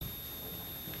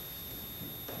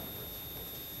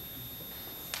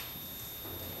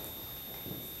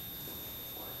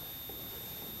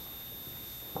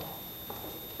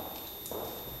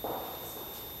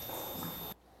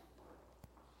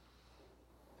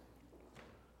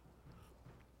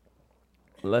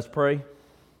Let's pray.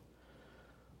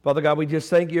 Father God, we just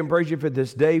thank you and praise you for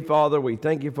this day, Father. We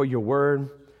thank you for your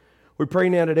word. We pray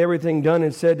now that everything done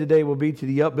and said today will be to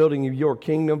the upbuilding of your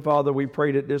kingdom, Father. We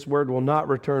pray that this word will not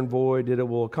return void, that it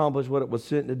will accomplish what it was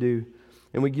sent to do.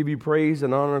 And we give you praise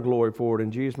and honor and glory for it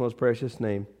in Jesus' most precious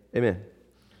name. Amen.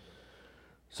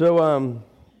 So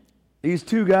these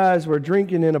two guys were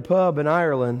drinking in a pub in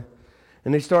Ireland,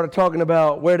 and they started talking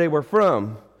about where they were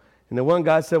from. And the one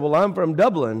guy said, well, I'm from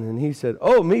Dublin. And he said,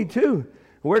 oh, me too.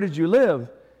 Where did you live?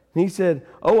 And he said,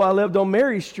 oh, I lived on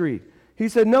Mary Street. He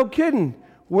said, no kidding.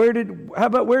 Where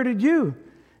did you?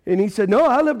 And he said, no,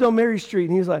 I lived on Mary Street.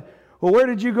 And he's like, well, where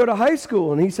did you go to high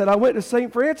school? And he said, I went to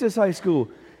St. Francis High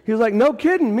School. He was like, no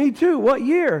kidding, me too. What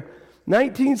year?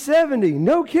 1970.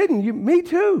 No kidding, me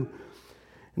too.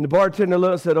 And the bartender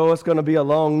looked and said, oh, it's going to be a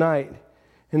long night.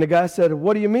 And the guy said,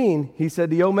 what do you mean? He said,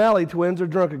 the O'Malley twins are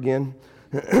drunk again.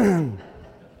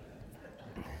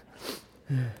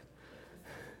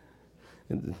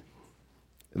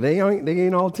 They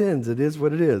ain't all tens. It is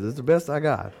what it is. It's the best I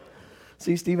got.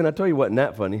 See, Stephen, I told you wasn't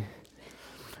that funny.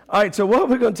 All right, so what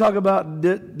we're going to talk about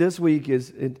this week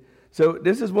is, so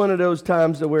this is one of those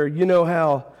times where you know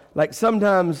how, like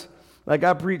sometimes, like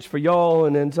I preach for y'all,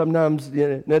 and then sometimes,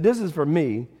 now this is for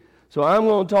me, so I'm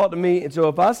going to talk to me, and so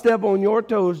if I step on your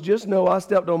toes, just know I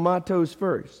stepped on my toes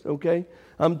first, okay?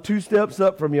 I'm 2 steps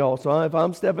up from y'all, so if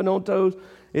I'm stepping on toes,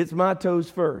 it's my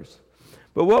toes first.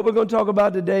 But what we're going to talk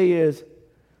about today is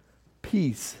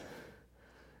peace.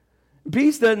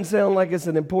 Peace doesn't sound like it's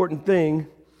an important thing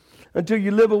until you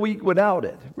live a week without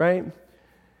it, right?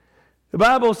 The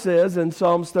Bible says in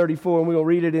Psalms 34, and we'll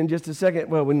read it in just a second.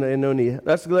 Well, no need.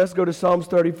 Let's go to Psalms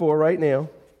 34 right now.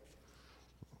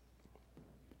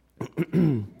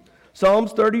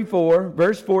 Psalms 34,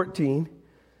 verse 14.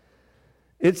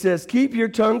 It says, keep your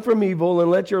tongue from evil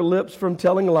and let your lips from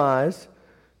telling lies.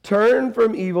 Turn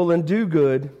from evil and do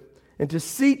good, and to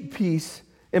seek peace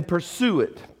and pursue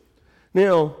it.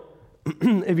 Now,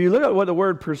 if you look at what the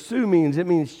word pursue means, it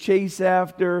means chase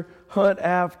after, hunt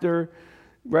after,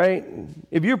 right?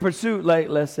 If you pursue, like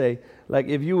let's say, like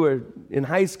if you were in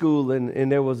high school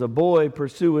and there was a boy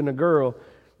pursuing a girl,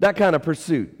 that kind of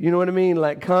pursuit. You know what I mean?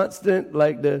 Like constant,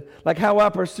 like how I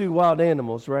pursue wild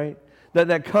animals, right?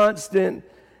 That constant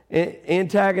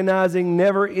antagonizing,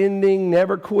 never ending,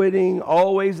 never quitting,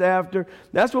 always after.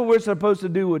 That's what we're supposed to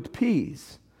do with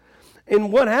peace.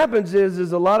 And what happens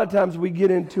is a lot of times we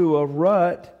get into a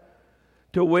rut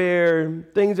to where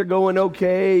things are going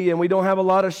okay and we don't have a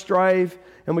lot of strife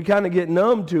and we kind of get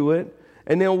numb to it.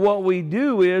 And then what we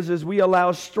do is we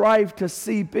allow strife to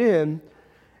seep in,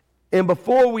 and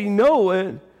before we know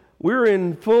it, we're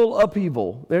in full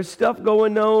upheaval. There's stuff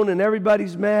going on and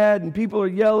everybody's mad and people are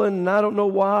yelling and I don't know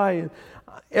why. And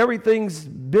everything's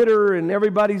bitter and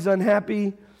everybody's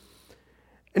unhappy.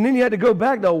 And then you had to go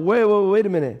back to, wait a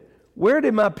minute. Where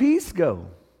did my peace go?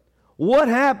 What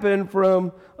happened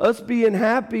from us being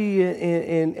happy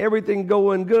and everything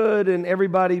going good and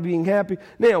everybody being happy?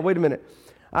 Now, wait a minute.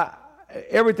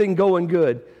 Everything going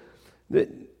good.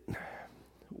 The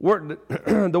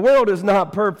world is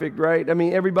not perfect, right? I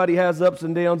mean, everybody has ups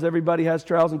and downs. Everybody has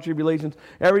trials and tribulations.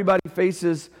 Everybody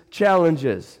faces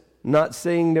challenges. Not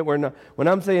saying that we're not. When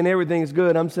I'm saying everything is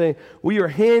good, I'm saying we are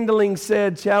handling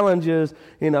said challenges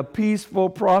in a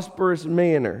peaceful, prosperous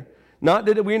manner. Not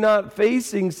that we're not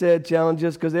facing said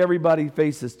challenges, because everybody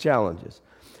faces challenges.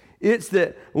 It's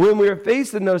that when we're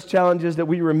facing those challenges that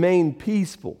we remain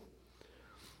peaceful.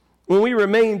 When we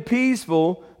remain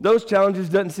peaceful, those challenges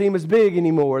doesn't seem as big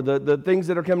anymore. The things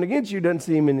that are coming against you doesn't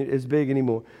seem as big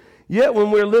anymore. Yet when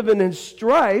we're living in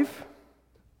strife,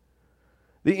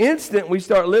 the instant we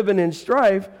start living in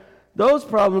strife, those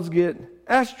problems get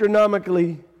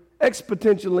astronomically,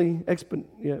 exponentially,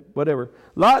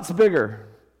 lots bigger.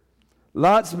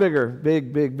 Lots bigger,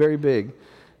 big, very big,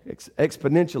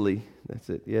 exponentially. That's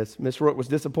it, yes. Miss Rourke was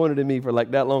disappointed in me for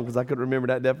like that long because I couldn't remember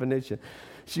that definition.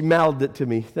 She mouthed it to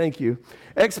me. Thank you.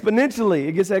 Exponentially.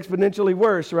 It gets exponentially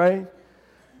worse, right?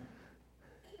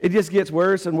 It just gets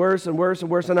worse and worse and worse and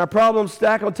worse. And our problems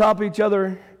stack on top of each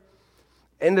other.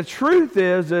 And the truth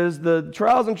is the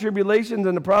trials and tribulations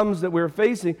and the problems that we're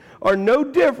facing are no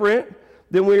different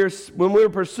than when we're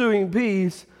pursuing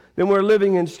peace, than we're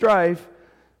living in strife.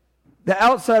 The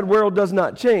outside world does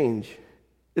not change.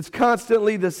 It's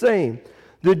constantly the same.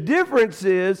 The difference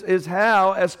is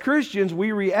how, as Christians,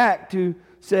 we react to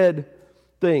said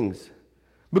things.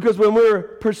 Because when we're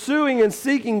pursuing and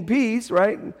seeking peace,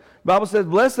 right? The Bible says,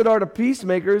 blessed are the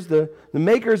peacemakers, the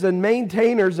makers and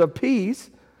maintainers of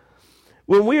peace.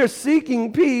 When we are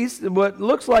seeking peace, what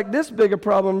looks like this bigger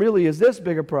problem really is this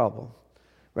bigger problem,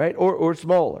 right? Or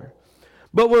smaller.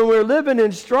 But when we're living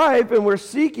in strife and we're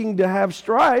seeking to have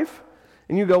strife,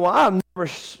 and you go, well, I've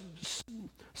never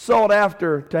sought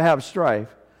after to have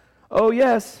strife. Oh,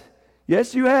 yes.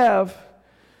 Yes, you have.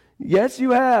 Yes,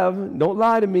 you have. Don't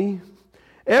lie to me.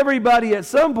 Everybody at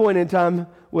some point in time,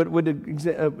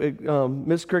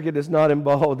 Miss Cricket is not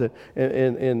involved,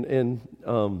 and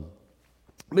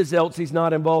Miss Elsie's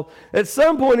not involved. At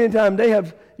some point in time,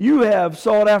 you have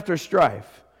sought after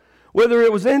strife, whether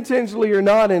it was intentionally or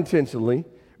not intentionally,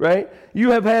 right?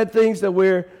 You have had things that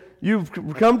where you've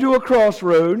come to a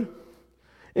crossroad,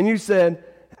 and you said,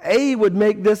 A would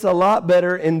make this a lot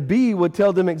better, and B would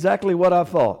tell them exactly what I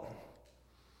thought.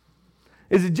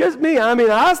 Is it just me? I mean,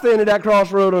 I stand at that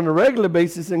crossroad on a regular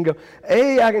basis and go,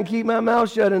 A, I can keep my mouth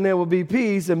shut and there will be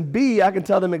peace, and B, I can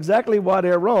tell them exactly why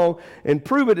they're wrong and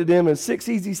prove it to them in 6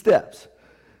 easy steps.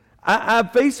 I'm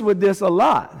faced with this a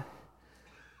lot.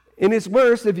 And it's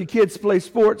worse if your kids play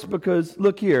sports because,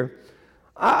 look here,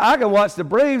 I can watch the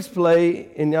Braves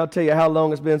play, and I'll tell you how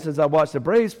long it's been since I watched the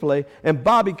Braves play, and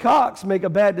Bobby Cox make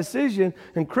a bad decision,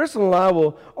 and Crystal and I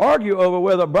will argue over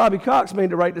whether Bobby Cox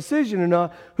made the right decision or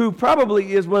not, who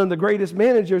probably is one of the greatest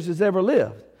managers that's ever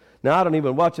lived. Now, I don't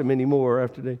even watch them anymore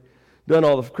after they've done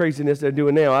all the craziness they're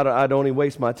doing now. I don't even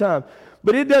waste my time.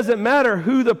 But it doesn't matter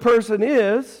who the person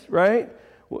is, right?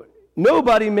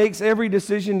 Nobody makes every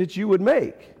decision that you would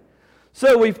make.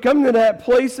 So we've come to that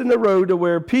place in the road to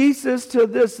where peace is to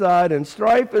this side and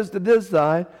strife is to this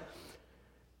side.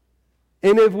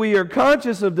 And if we are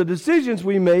conscious of the decisions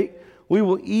we make, we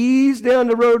will ease down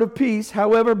the road of peace,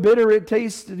 however bitter it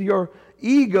tastes to your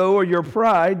ego or your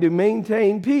pride to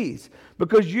maintain peace,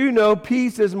 because you know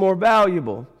peace is more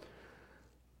valuable.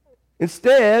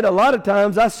 Instead, a lot of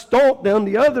times I stomp down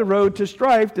the other road to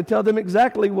strife to tell them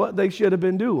exactly what they should have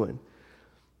been doing.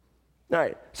 All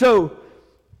right, so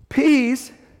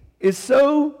peace is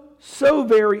so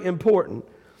very important.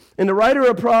 And the writer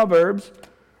of Proverbs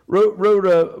wrote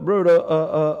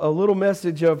a little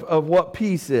message of what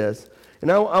peace is. And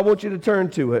I want you to turn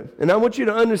to it. And I want you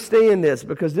to understand this,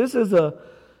 because this is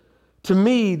to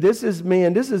me, this is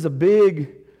a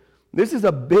big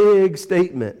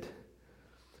statement.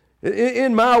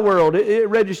 In my world, it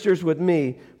registers with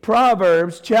me.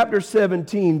 Proverbs chapter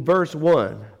 17, verse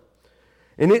 1.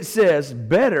 And it says,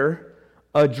 better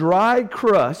a dry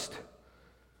crust,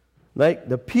 like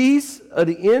the piece of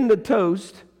the end of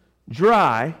toast,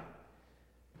 dry,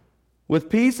 with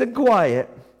peace and quiet,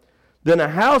 than a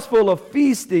house full of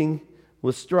feasting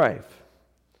with strife.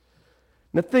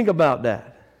 Now think about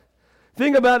that.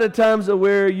 Think about the times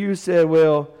where you said,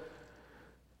 well,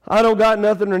 I don't got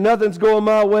nothing, or nothing's going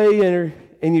my way,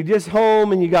 and you're just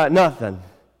home and you got nothing.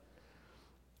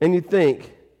 And you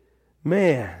think,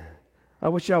 man, I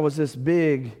wish I was this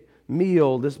big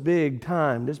meal, this big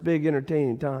time, this big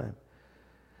entertaining time.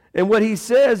 And what he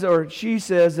says, or she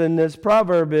says in this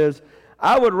proverb is,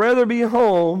 I would rather be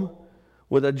home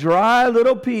with a dry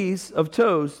little piece of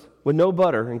toast with no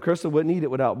butter. And Crystal wouldn't eat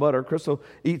it without butter. Crystal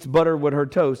eats butter with her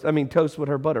toast. Toast with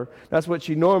her butter. That's what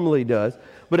she normally does.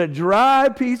 But a dry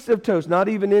piece of toast, not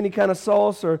even any kind of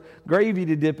sauce or gravy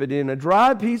to dip it in, a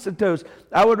dry piece of toast.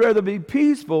 I would rather be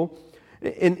peaceful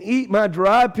and eat my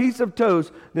dry piece of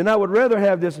toast than I would rather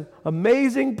have this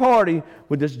amazing party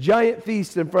with this giant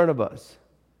feast in front of us.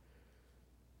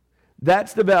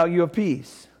 That's the value of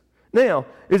peace. Now,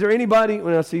 is there anybody,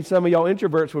 when I see some of y'all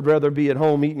introverts would rather be at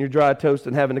home eating your dry toast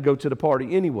than having to go to the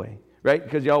party anyway, right?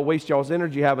 Because y'all waste y'all's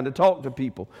energy having to talk to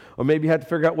people, or maybe you have to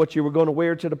figure out what you were going to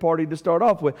wear to the party to start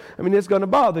off with. It's going to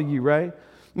bother you, right?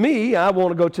 Me, I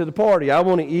want to go to the party. I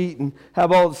want to eat and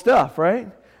have all the stuff,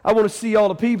 right? I want to see all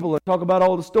the people and talk about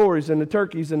all the stories and the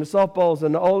turkeys and the softballs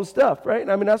and all the stuff, right?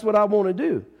 That's what I want to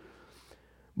do.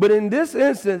 But in this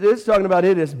instance, it's talking about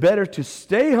it is better to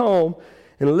stay home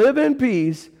and live in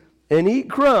peace and eat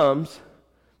crumbs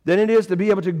than it is to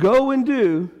be able to go and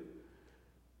do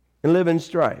and live in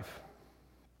strife.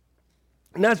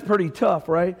 And that's pretty tough,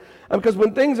 right? Because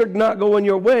when things are not going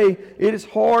your way, it is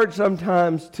hard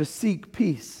sometimes to seek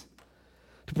peace,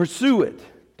 to pursue it,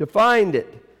 to find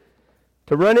it,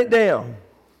 to run it down.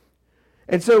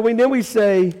 And so then we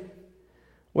say,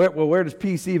 where does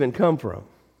peace even come from?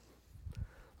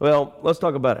 Well, let's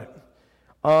talk about it.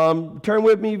 Turn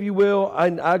with me, if you will.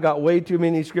 I got way too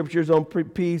many scriptures on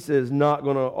peace. It's not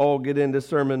going to all get into this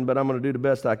sermon, but I'm going to do the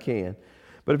best I can.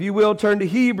 But if you will, turn to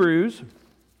Hebrews.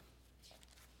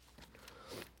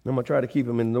 I'm going to try to keep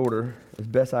them in order as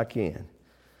best I can.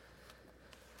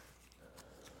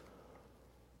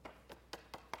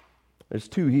 There's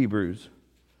 2 Hebrews.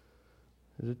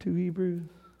 Is it 2 Hebrews?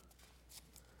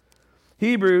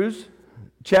 Hebrews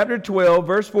chapter 12,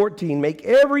 verse 14, make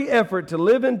every effort to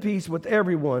live in peace with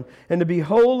everyone and to be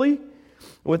holy.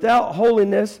 Without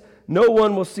holiness, no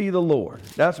one will see the Lord.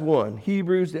 That's one.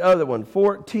 Hebrews, the other one,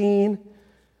 14.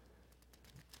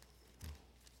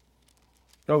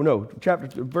 Oh, no,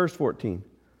 verse 14.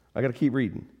 I got to keep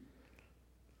reading.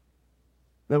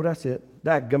 No, that's it.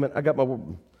 I got my,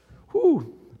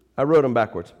 I wrote them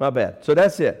backwards. My bad. So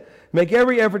that's it. Make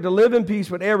every effort to live in peace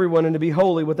with everyone and to be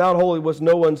holy. Without holiness,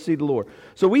 no one see the Lord.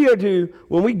 So we are to,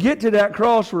 when we get to that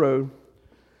crossroad,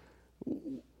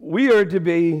 we are to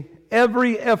be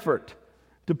every effort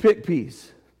to pick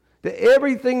peace. To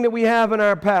everything that we have in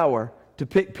our power to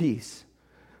pick peace.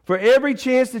 For every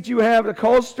chance that you have to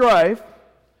cause strife,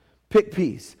 pick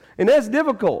peace. And that's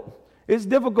difficult. It's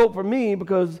difficult for me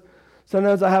because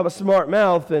sometimes I have a smart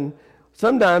mouth, and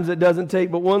sometimes it doesn't take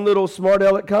but one little smart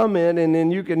aleck comment, and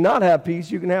then you can not have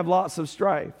peace. You can have lots of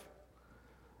strife.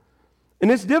 And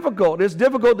it's difficult. It's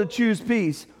difficult to choose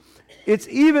peace. It's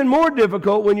even more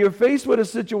difficult when you're faced with a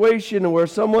situation where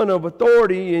someone of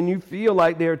authority and you feel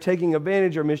like they're taking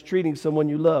advantage or mistreating someone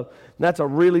you love. And that's a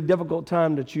really difficult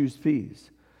time to choose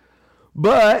peace.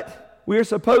 But we're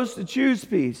supposed to choose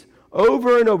peace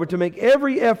over and over, to make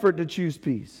every effort to choose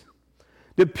peace.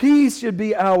 The peace should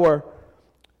be our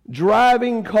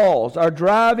driving cause, our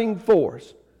driving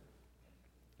force.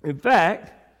 In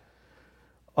fact,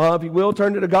 if you will,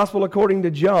 turn to the Gospel according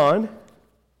to John.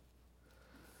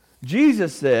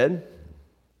 Jesus said,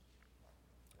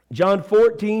 John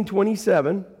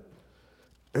 14:27.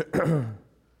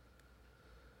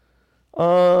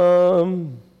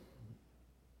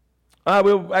 I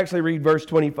will actually read verse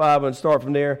 25 and start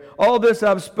from there. All this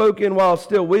I've spoken while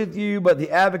still with you, but the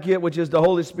advocate, which is the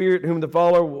Holy Spirit, whom the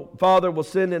Father will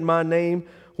send in my name,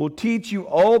 will teach you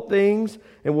all things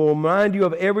and will remind you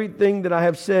of everything that I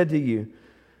have said to you.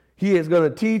 He is going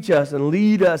to teach us and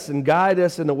lead us and guide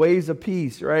us in the ways of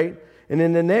peace, right? And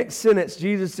in the next sentence,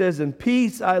 Jesus says, in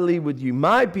peace I leave with you.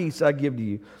 My peace I give to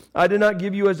you. I do not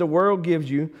give you as the world gives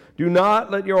you. Do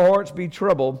not let your hearts be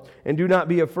troubled and do not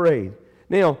be afraid.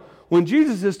 Now, when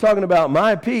Jesus is talking about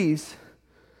my peace,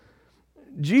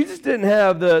 Jesus didn't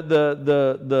have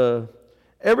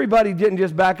everybody didn't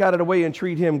just back out of the way and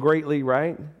treat him greatly,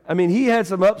 right? I mean, he had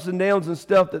some ups and downs and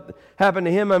stuff that happened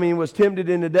to him. I mean, was tempted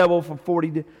in the devil for 40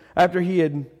 days. After he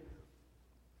had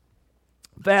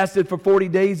fasted for 40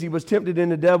 days, he was tempted in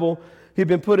the devil. He'd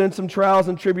been put in some trials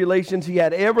and tribulations. He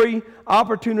had every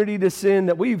opportunity to sin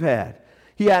that we've had.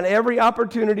 He had every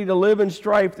opportunity to live in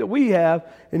strife that we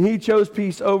have, and he chose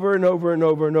peace over and over and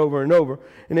over and over and over.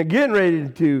 And they're getting ready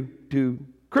to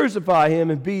crucify him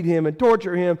and beat him and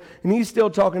torture him, and he's still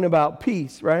talking about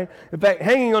peace, right? In fact,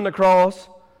 hanging on the cross,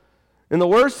 in the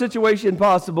worst situation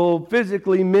possible,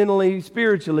 physically, mentally,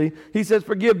 spiritually, he says,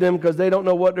 forgive them because they don't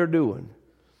know what they're doing.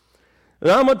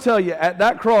 And I'm going to tell you, at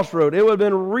that crossroad, it would have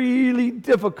been really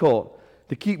difficult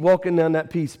to keep walking down that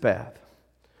peace path.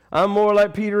 I'm more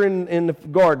like Peter in the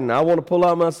garden. I want to pull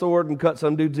out my sword and cut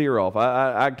some dude's ear off.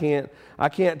 I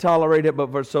can't tolerate it but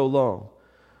for so long.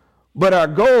 But our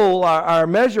goal, our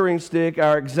measuring stick,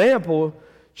 our example,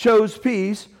 chose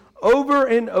peace over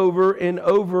and over and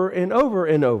over and over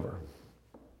and over.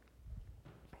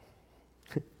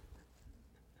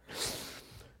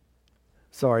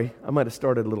 Sorry, I might have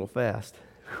started a little fast.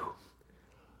 Whew.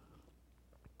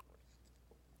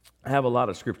 I have a lot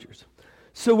of scriptures.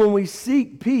 So when we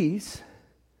seek peace,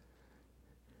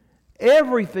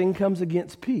 everything comes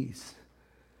against peace.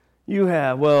 You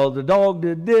have, well, the dog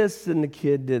did this, and the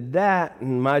kid did that,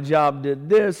 and my job did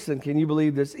this, and can you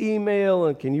believe this email,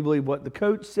 and can you believe what the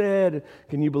coach said, and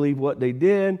can you believe what they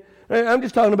did? I'm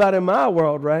just talking about in my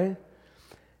world, right?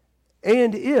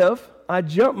 And if I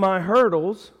jump my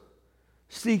hurdles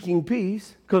seeking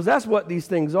peace, because that's what these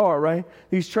things are, right?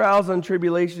 These trials and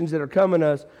tribulations that are coming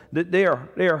us, that they are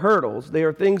hurdles. They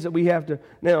are things that we have to.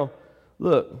 Now,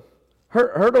 look,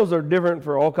 hurdles are different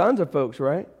for all kinds of folks,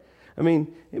 right? I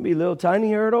mean, it'd be little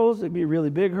tiny hurdles, it'd be really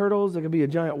big hurdles, it could be a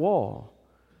giant wall.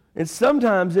 And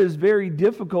sometimes it's very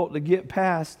difficult to get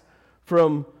past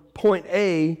from point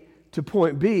A to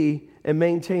point B and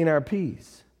maintain our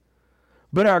peace.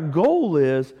 But our goal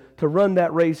is to run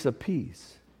that race of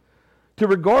peace. To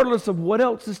regardless of what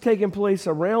else is taking place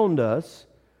around us,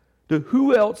 to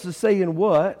who else is saying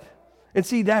what. And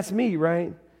see, that's me,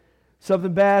 right?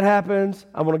 Something bad happens,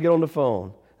 I want to get on the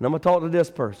phone. And I'm going to talk to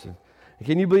this person.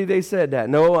 Can you believe they said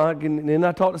that? No, then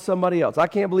I talk to somebody else. I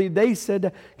can't believe they said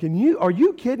that. Are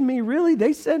you kidding me? Really?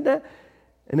 They said that?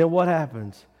 And then what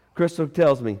happens? Crystal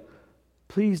tells me,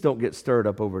 please don't get stirred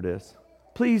up over this.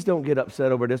 Please don't get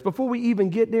upset over this. Before we even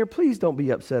get there, please don't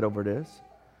be upset over this.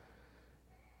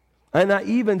 And I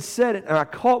even said it, and I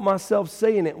caught myself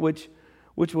saying it, which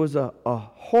was a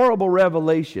horrible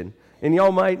revelation. And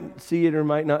y'all might see it or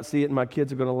might not see it, and my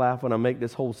kids are going to laugh when I make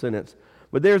this whole sentence.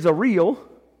 But there's a reel,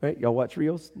 right? Y'all watch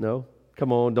reels? No?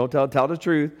 Come on, don't tell the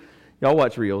truth. Y'all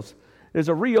watch reels. There's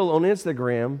a reel on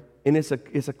Instagram, and it's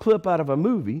a clip out of a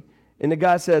movie, and the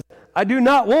guy says, "I do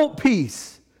not want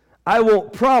peace. I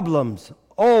want problems,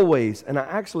 always." And I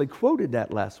actually quoted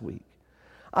that last week.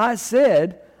 I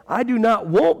said, "I do not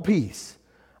want peace.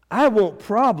 I want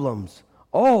problems,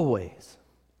 always."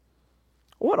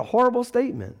 What a horrible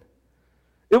statement.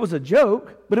 It was a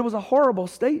joke, but it was a horrible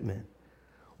statement.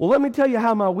 Well, let me tell you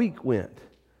how my week went.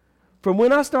 From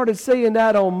when I started saying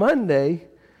that on Monday,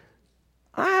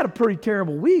 I had a pretty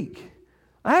terrible week.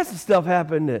 I had some stuff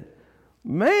happen that,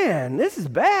 man, this is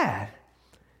bad.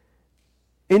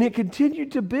 And it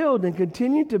continued to build and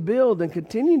continued to build and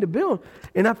continued to build.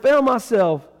 And I found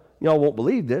myself, y'all won't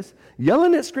believe this,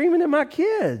 yelling and screaming at my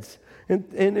kids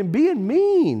and being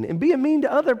mean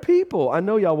to other people. I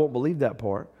know y'all won't believe that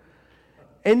part.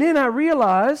 And then I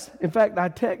realized, in fact, I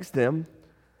text them,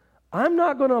 I'm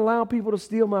not going to allow people to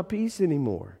steal my peace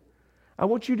anymore. I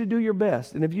want you to do your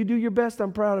best. And if you do your best,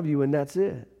 I'm proud of you, and that's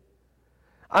it.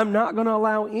 I'm not going to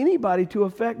allow anybody to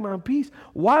affect my peace.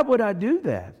 Why would I do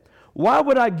that? Why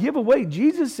would I give away?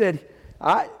 Jesus said,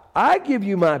 I give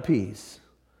you my peace.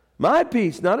 My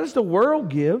peace, not as the world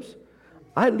gives.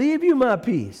 I leave you my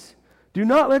peace. Do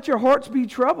not let your hearts be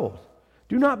troubled.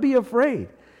 Do not be afraid.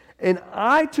 And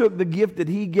I took the gift that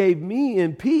he gave me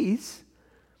in peace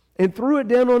and threw it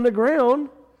down on the ground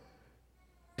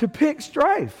to pick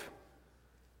strife.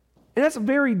 And that's a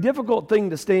very difficult thing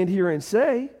to stand here and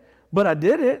say, but I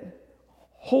did it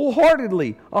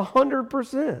wholeheartedly,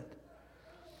 100%.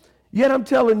 Yet I'm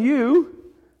telling you,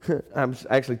 I'm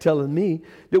actually telling me,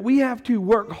 that we have to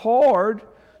work hard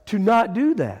to not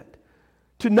do that,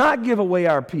 to not give away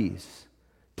our peace,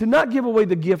 to not give away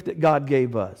the gift that God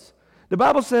gave us. The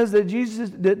Bible says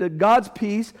that God's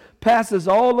peace passes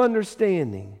all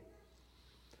understanding.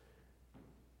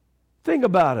 Think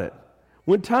about it.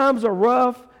 When times are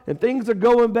rough and things are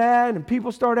going bad and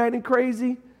people start acting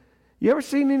crazy, you ever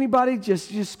seen anybody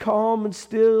just calm and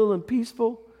still and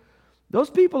peaceful? Those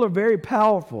people are very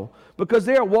powerful because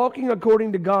they are walking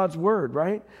according to God's word,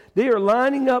 right? They are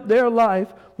lining up their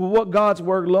life with what God's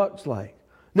word looks like.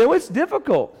 Now, it's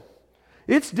difficult.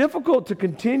 It's difficult to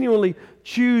continually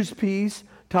choose peace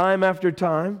time after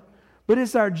time, but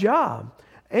it's our job.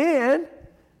 And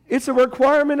it's a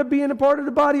requirement of being a part of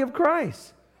the body of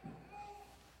Christ.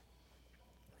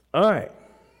 All right.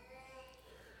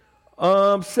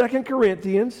 2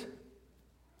 Corinthians.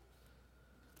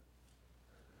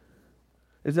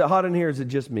 Is it hot in here or is it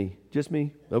just me? Just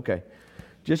me? Okay.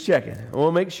 Just checking. I want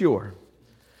to make sure.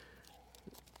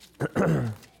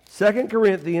 2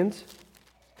 Corinthians.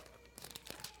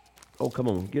 Oh, come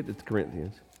on. Get to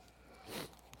Corinthians.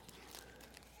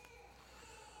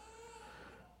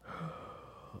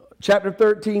 Chapter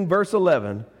 13, verse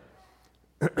 11.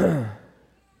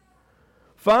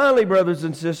 Finally, brothers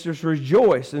and sisters,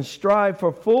 rejoice and strive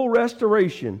for full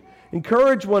restoration.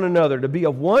 Encourage one another to be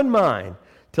of one mind,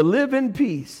 to live in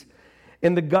peace.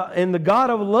 And the God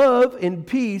of love and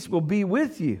peace will be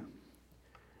with you.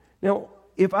 Now,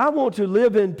 if I want to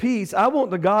live in peace, I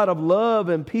want the God of love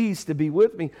and peace to be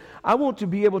with me. I want to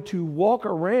be able to walk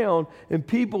around and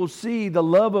people see the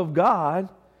love of God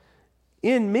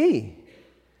in me.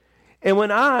 And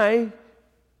when I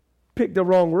pick the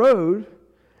wrong road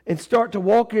and start to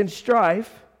walk in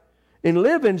strife and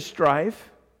live in strife,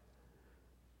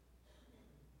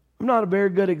 I'm not a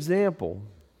very good example.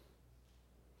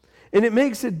 And it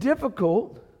makes it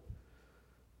difficult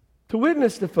to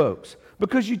witness to folks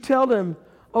because you tell them,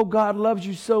 oh, God loves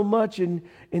you so much and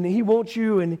He wants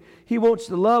you and He wants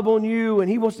to love on you and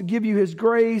He wants to give you His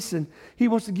grace and He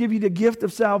wants to give you the gift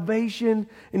of salvation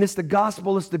and it's the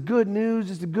gospel, it's the good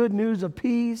news of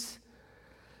peace.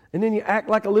 And then you act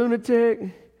like a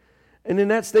lunatic and then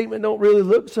that statement don't really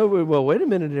look so, well, wait a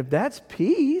minute, if that's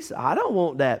peace, I don't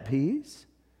want that peace.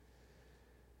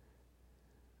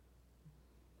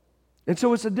 And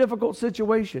so it's a difficult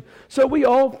situation. So we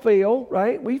all fail,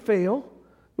 right? We fail.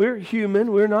 We're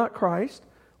human. We're not Christ.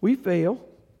 We fail.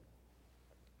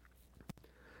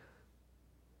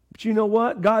 But you know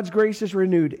what? God's grace is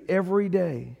renewed every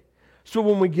day. So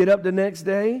when we get up the next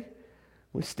day,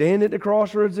 we stand at the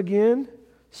crossroads again,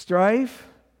 strife,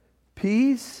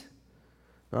 peace.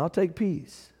 I'll take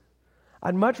peace.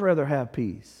 I'd much rather have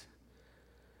peace.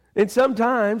 And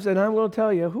sometimes, and I'm going to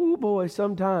tell you, oh boy,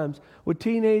 sometimes with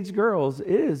teenage girls, it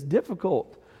is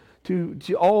difficult to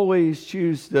always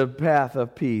choose the path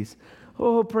of peace.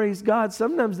 Oh, praise God.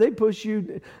 Sometimes they push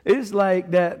you. It's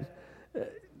like that.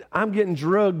 I'm getting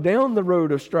drugged down the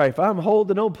road of strife. I'm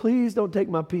holding on. Please don't take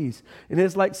my peace. And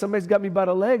it's like somebody's got me by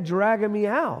the leg, dragging me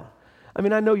out. I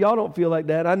mean, I know y'all don't feel like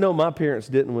that. I know my parents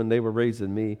didn't when they were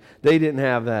raising me. They didn't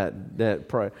have that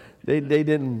pride. They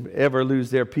didn't ever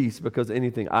lose their peace because of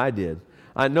anything I did.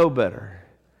 I know better.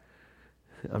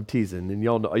 I'm teasing, and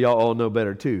y'all all know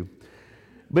better too.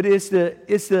 But it's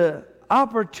the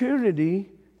opportunity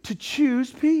to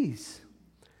choose peace.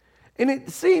 And it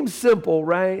seems simple,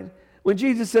 right? When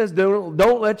Jesus says,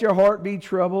 don't let your heart be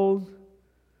troubled,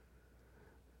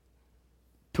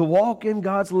 to walk in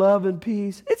God's love and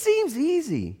peace, it seems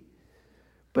easy.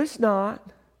 But it's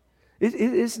not.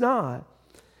 It's not.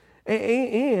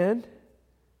 And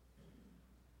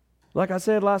like I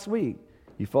said last week,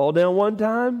 you fall down one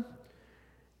time,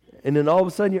 and then all of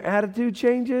a sudden your attitude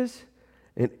changes,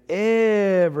 and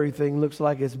everything looks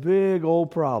like it's big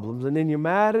old problems. And then you're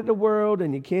mad at the world,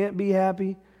 and you can't be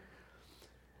happy.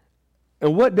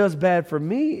 And what does bad for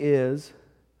me is,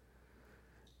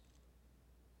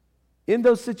 in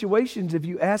those situations, if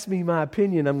you ask me my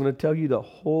opinion, I'm going to tell you the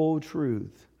whole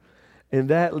truth. And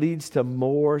that leads to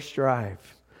more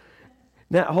strife.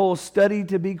 That whole study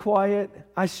to be quiet,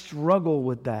 I struggle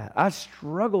with that. I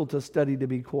struggle to study to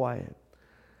be quiet.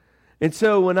 And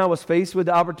so when I was faced with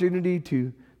the opportunity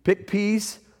to pick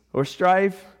peace or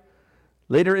strife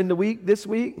later in the week, this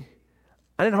week,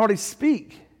 I didn't hardly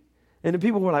speak. And the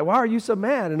people were like, why are you so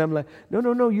mad? And I'm like,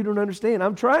 no, you don't understand.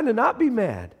 I'm trying to not be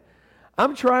mad.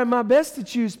 I'm trying my best to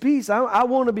choose peace. I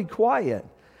want to be quiet.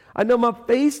 I know my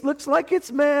face looks like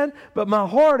it's mad, but my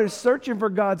heart is searching for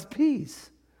God's peace.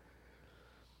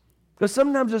 Because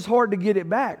sometimes it's hard to get it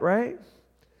back, right?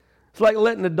 It's like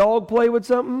letting a dog play with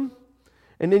something,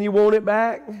 and then you want it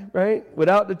back, right?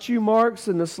 Without the chew marks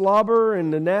and the slobber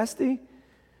and the nasty.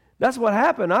 That's what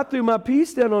happened. I threw my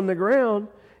peace down on the ground,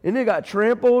 and it got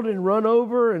trampled and run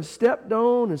over and stepped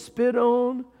on and spit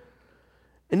on.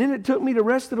 And then it took me the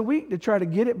rest of the week to try to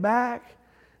get it back,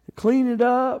 clean it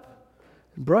up,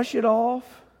 and brush it off.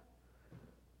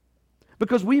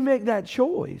 Because we make that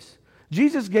choice.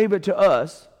 Jesus gave it to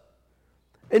us,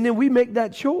 and then we make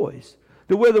that choice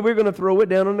to whether we're going to throw it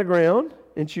down on the ground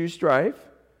and choose strife,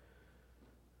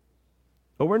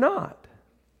 or we're not.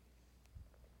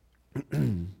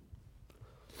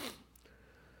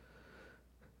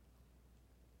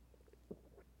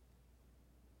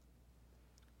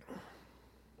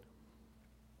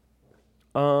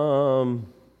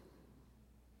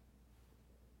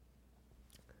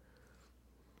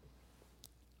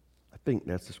 I think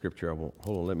that's the scripture I want.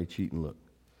 Hold on, let me cheat and look.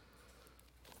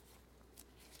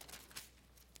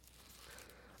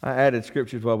 I added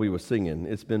scriptures while we were singing.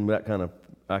 It's been that kind of,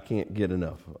 I can't get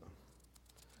enough.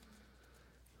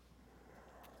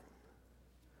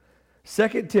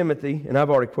 2 Timothy, and I've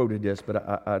already quoted this, but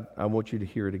I want you to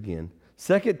hear it again.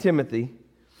 2 Timothy,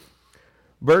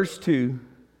 verse 2,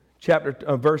 chapter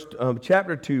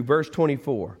 2, verse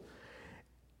 24.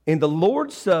 And the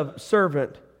Lord's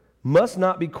servant must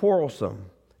not be quarrelsome,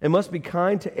 and must be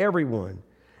kind to everyone,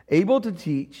 able to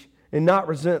teach, and not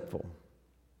resentful.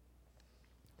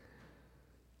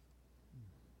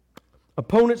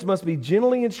 Opponents must be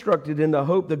gently instructed in the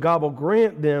hope that God will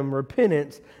grant them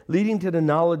repentance, leading to the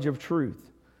knowledge of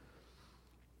truth.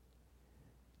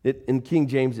 In King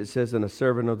James it says, and a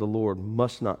servant of the Lord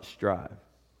must not strive.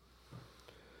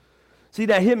 See,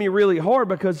 that hit me really hard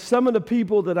because some of the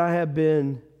people that I have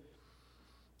been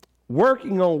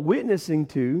working on witnessing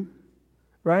to,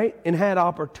 right, and had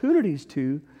opportunities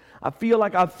to, I feel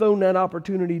like I've thrown that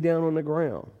opportunity down on the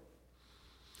ground.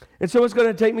 And so it's going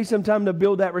to take me some time to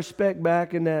build that respect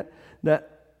back and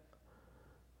that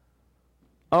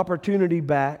opportunity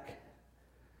back.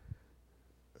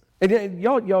 And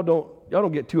y'all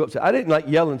don't get too upset. I didn't like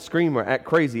yell and scream or act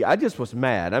crazy. I just was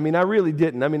mad. I mean, I really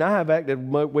didn't. I mean, I have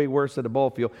acted way worse at the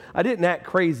ball field. I didn't act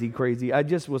crazy. I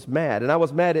just was mad. And I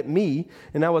was mad at me,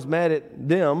 and I was mad at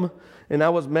them, and I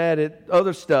was mad at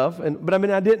other stuff. But I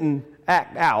mean, I didn't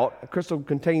act out. Crystal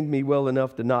contained me well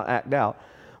enough to not act out.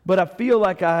 But I feel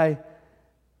like I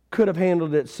could have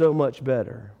handled it so much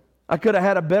better. I could have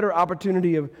had a better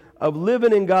opportunity of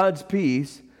living in God's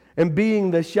peace and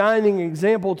being the shining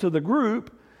example to the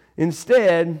group.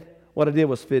 Instead, what I did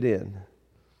was fit in.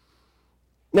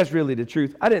 That's really the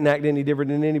truth. I didn't act any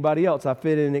different than anybody else. I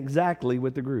fit in exactly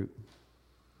with the group.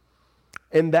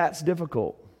 And that's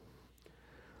difficult.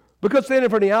 Because standing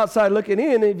from the outside looking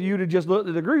in, if you'd have just looked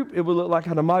at the group, it would look like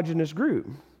an homogeneous group.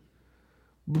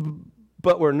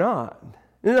 But we're not.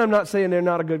 And I'm not saying they're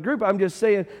not a good group. I'm just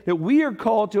saying that we are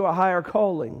called to a higher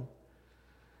calling.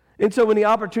 And so when the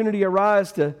opportunity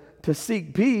arises to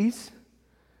seek peace,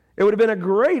 It would have been a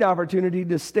great opportunity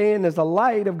to stand as a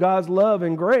light of God's love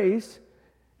and grace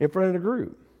in front of the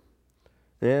group.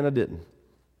 And I didn't.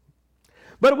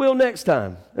 But I will next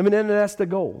time. I mean, and that's the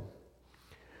goal.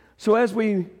 So as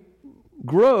we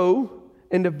grow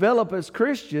and develop as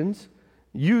Christians,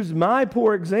 use my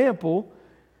poor example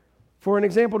for an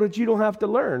example that you don't have to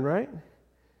learn, right?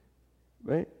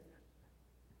 Right?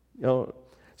 You know,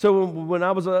 so when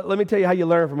I was, let me tell you how you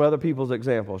learn from other people's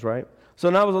examples, right? So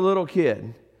when I was a little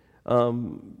kid, my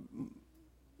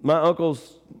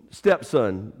uncle's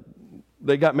stepson,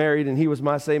 they got married and he was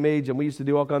my same age and we used to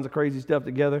do all kinds of crazy stuff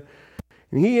together.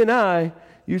 And he and I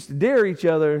used to dare each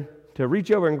other to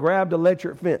reach over and grab the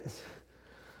electric fence,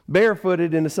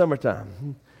 barefooted in the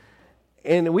summertime.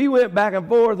 And we went back and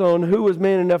forth on who was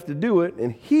man enough to do it,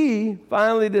 and he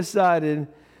finally decided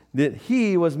that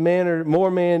he was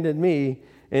more man than me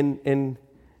and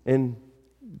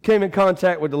came in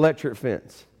contact with the electric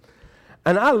fence.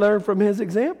 And I learned from his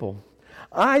example.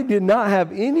 I did not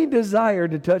have any desire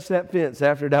to touch that fence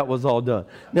after that was all done.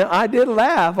 Now, I did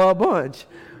laugh a bunch,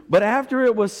 but after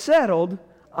it was settled,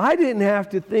 I didn't have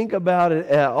to think about it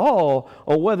at all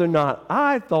or whether or not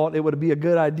I thought it would be a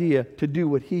good idea to do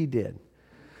what he did.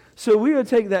 So we would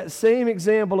take that same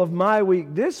example of my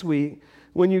week this week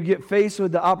when you get faced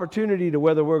with the opportunity to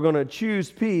whether we're going to choose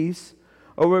peace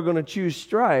or we're going to choose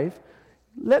strife.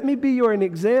 Let me be your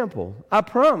example. I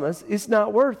promise it's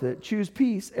not worth it. Choose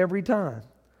peace every time.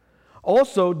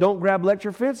 Also, don't grab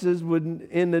electric fences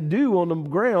in the dew on the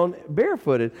ground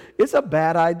barefooted. It's a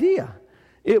bad idea.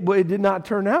 It did not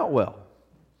turn out well.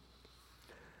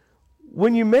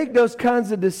 When you make those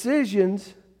kinds of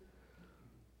decisions,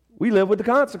 we live with the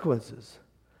consequences.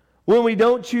 When we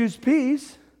don't choose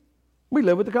peace, we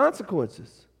live with the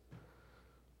consequences.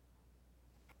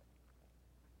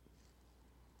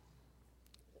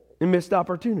 And missed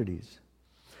opportunities.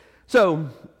 So,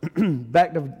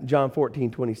 back to John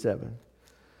 14:27.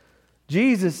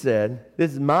 Jesus said,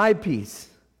 "This is my peace.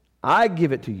 I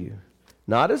give it to you.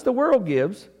 Not as the world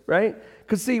gives," right?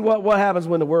 Because see, what happens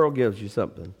when the world gives you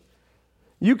something?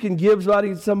 You can give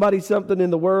somebody something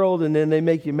in the world and then they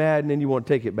make you mad and then you want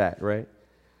to take it back, right?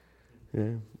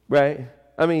 Yeah. Right?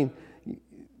 I mean,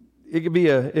 it could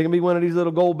be one of these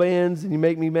little gold bands and you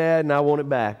make me mad and I want it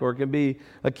back. Or it can be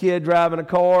a kid driving a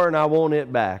car and I want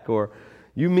it back. Or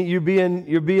you're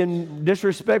being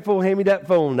disrespectful, hand me that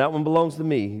phone. That one belongs to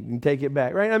me. You can take it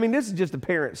back, right? I mean, this is just the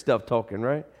parent stuff talking,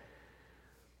 right?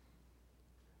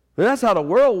 And that's how the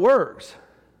world works.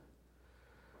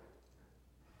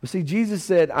 But see, Jesus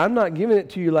said, I'm not giving it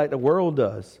to you like the world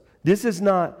does. This is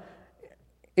not,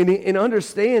 and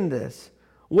understand this.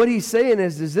 What he's saying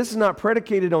is this is not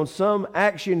predicated on some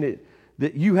action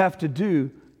that you have to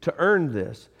do to earn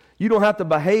this. You don't have to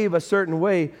behave a certain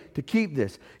way to keep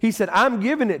this. He said, I'm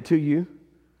giving it to you,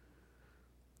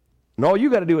 and all you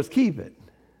got to do is keep it.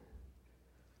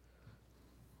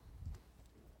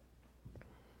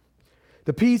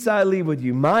 The peace I leave with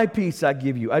you, my peace I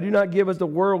give you. I do not give as the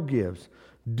world gives.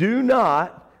 Do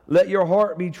not let your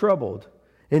heart be troubled,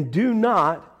 and do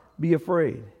not be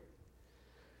afraid.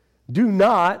 Do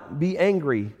not be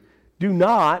angry. Do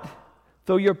not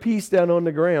throw your peace down on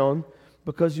the ground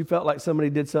because you felt like somebody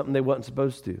did something they wasn't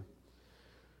supposed to.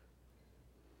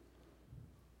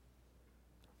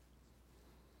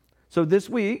 So this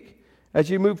week, as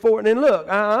you move forward, and look,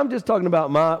 I'm just talking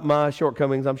about my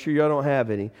shortcomings. I'm sure y'all don't have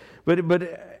any.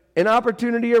 But an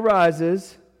opportunity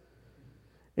arises,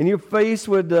 and you're faced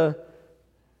with the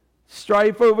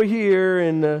strife over here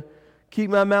and keep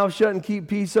my mouth shut and keep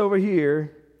peace over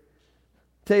here.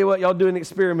 Tell you what, y'all do an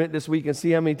experiment this week and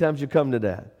see how many times you come to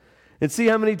that. And see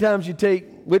how many times you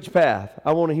take which path.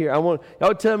 I want to hear.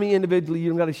 Y'all tell me individually. You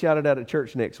don't got to shout it out at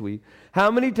church next week.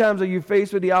 How many times are you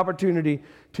faced with the opportunity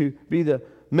to be the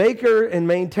maker and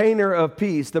maintainer of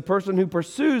peace, the person who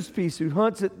pursues peace, who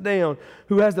hunts it down,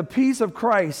 who has the peace of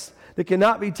Christ that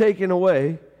cannot be taken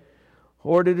away,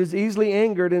 or that is easily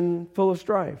angered and full of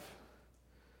strife?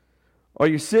 Are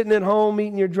you sitting at home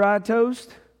eating your dry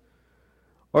toast?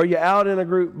 Or are you out in a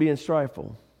group being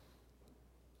strifeful?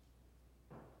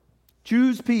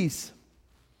 Choose peace.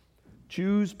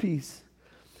 Choose peace.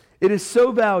 It is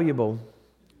so valuable,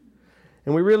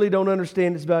 and we really don't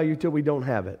understand its value till we don't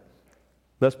have it.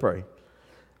 Let's pray.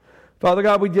 Father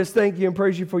God, we just thank you and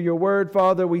praise you for your word.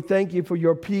 Father, we thank you for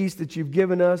your peace that you've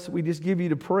given us. We just give you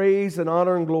the praise and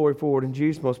honor and glory for it in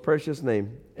Jesus' most precious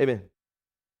name. Amen.